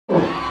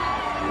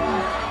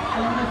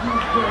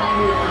เจ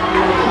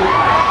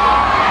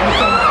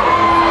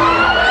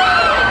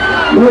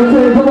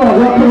เขาบอก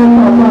ว่าเพลง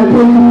ต่อไปเพล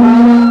งสุดท้าย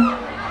นะ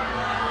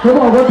เขาบ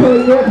อกว่าเพลง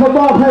นี้เขาม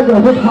อบให้กับ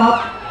ฮิปฮอป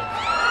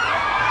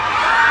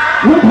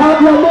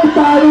ยังไม่ต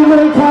ายในเมื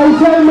องไทย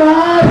ใช่ไหม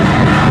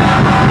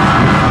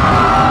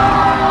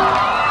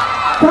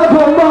ถ้าผ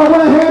มบอกว่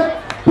าฮิป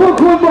พวก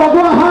คุณบอก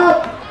ว่าฮับ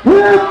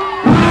ฮิป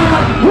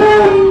ฮิ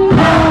ป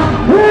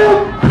ฮิป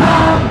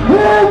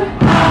ฮิป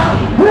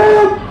ฮิ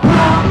ป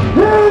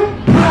ฮิป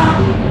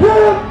ฮิ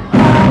ป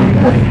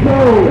Let's go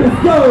Let's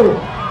go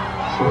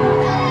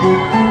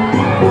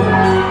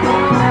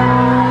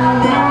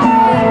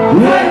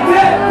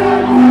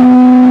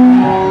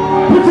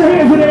Put your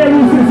hands in the air,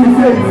 Route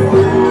 66.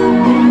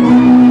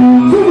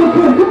 Super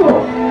good, come on.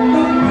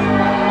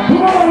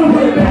 Come on,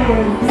 play back.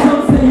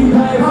 Some say you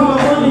pay for my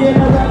money and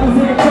the rappers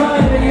ain't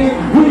trying to eat.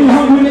 We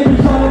hungry, they be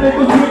trying to make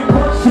us quick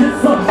punch shit.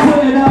 Some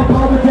putting out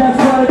power gas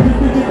products just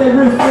to get their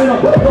wrist split up.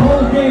 The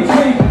whole game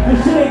changed, and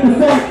shit ain't the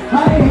same.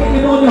 I ain't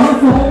hating on your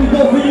hustle, homie,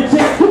 go for your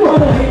check. Come on,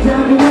 I ain't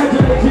trying to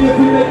congratulate you if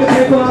you make a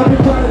paper. I've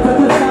been trying to touch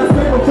the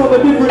skyscraper from a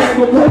different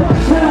angle.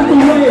 Shout out the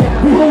way,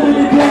 we holding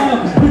it down.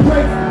 The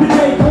breaks, the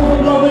day, cold,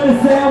 loving the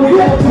sound. We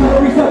all try to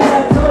reach that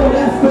plateau,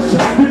 that's for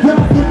sure. The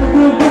drops with the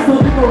real whistle,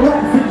 we gon'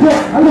 raps and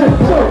jump. I let it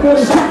go for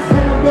the shots,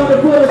 and I'm gonna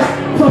put it.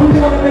 So we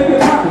wanna make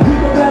it hot, we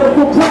gon' battle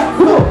for props.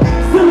 So,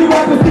 silly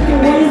rappers thinking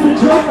they is a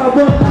joke. I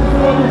run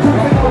faster on the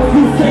track, I was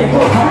you say,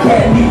 oh, I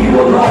can't leave you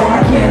alone,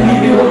 I can't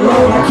leave you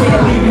alone, I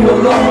can't leave you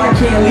alone, I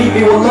can't leave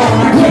you alone,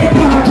 I can't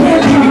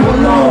leave you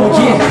alone,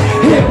 yeah.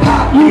 Hip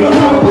hop, you the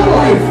love of my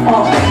life,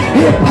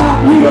 hip hop,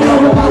 you the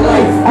love of my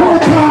life,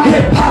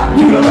 hip hop,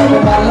 you the love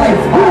of my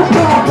life,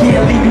 I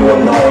can't leave you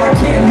alone, I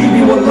can't leave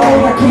you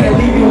alone, I can't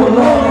leave you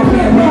alone, I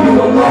can't leave you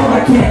alone,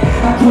 I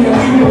can't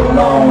leave you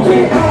alone,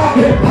 yeah.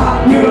 Hip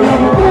hop, you the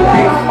love of my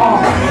life,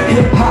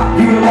 hip hop,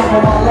 you the love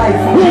of my life,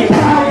 yeah.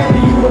 I am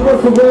the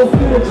universal world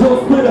spitter, Joe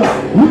Splitter.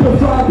 You can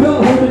fly belt,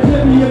 hold the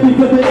champion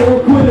because they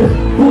all quitters.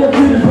 Four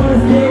fitters,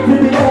 runners, gangs,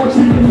 and they all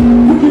cheaters.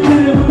 We can get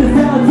it with the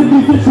sounds of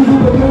these bitches who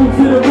are known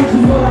to the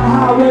riches on the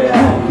highway to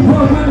hell.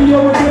 Run with me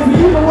or against me,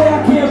 either way I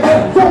can't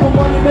bet. So I'm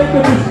money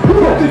making this.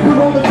 Perfect for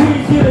all the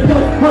dreams, get it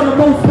done. Run the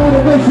most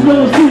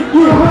motivational seat,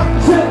 yeah.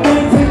 Check,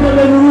 maintain the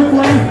level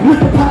flame with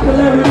the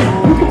popularity.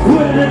 We can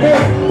put it in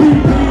air.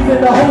 BP's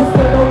and the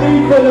hoster, no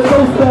need for the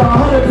toaster.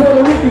 100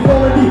 Puerto Ricans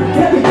already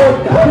get it done.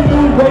 The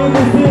new wave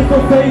is here, so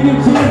save your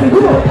cheers and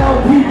do an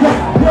LP drop.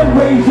 Then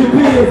raise your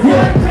beers,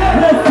 yeah.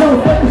 Let's go,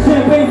 let the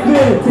champagne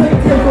spill.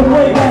 Take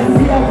away, guys, and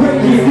see how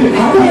great it is.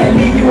 I can't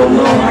leave you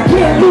alone, I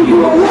can't leave you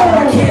alone,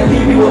 I can't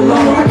leave you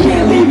alone, I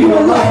can't leave you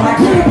alone, I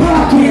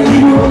can't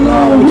leave you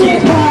alone, yeah.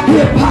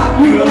 Hip hop,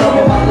 you the love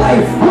of my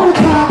life.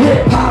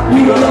 Hip hop,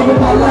 you the love of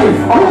my life.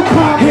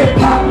 Hip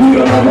hop, you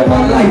the love of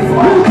my life.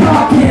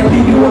 I can't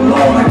leave you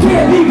alone, I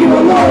can't leave you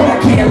alone, I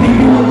can't leave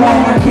you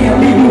alone, I can't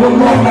leave you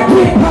alone, I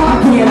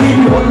can't leave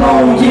you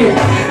alone, yeah.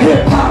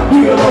 Hip hop,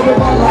 you the love of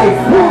my life.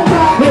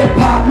 Hip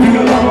hop, you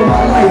the love of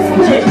my life,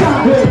 yeah.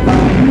 Hip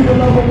hop, you the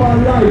love of my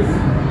life.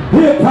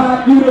 Hip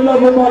hop, you the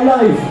love of my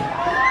life.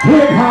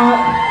 Hip hop.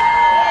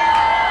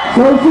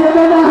 So you're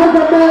gonna have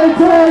to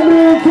maintain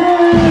me.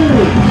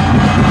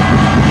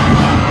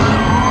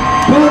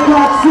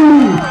 Bangkok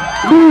City,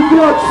 New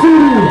York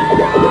City.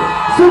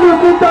 So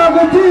we're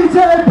gonna DJ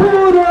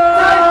Buddha.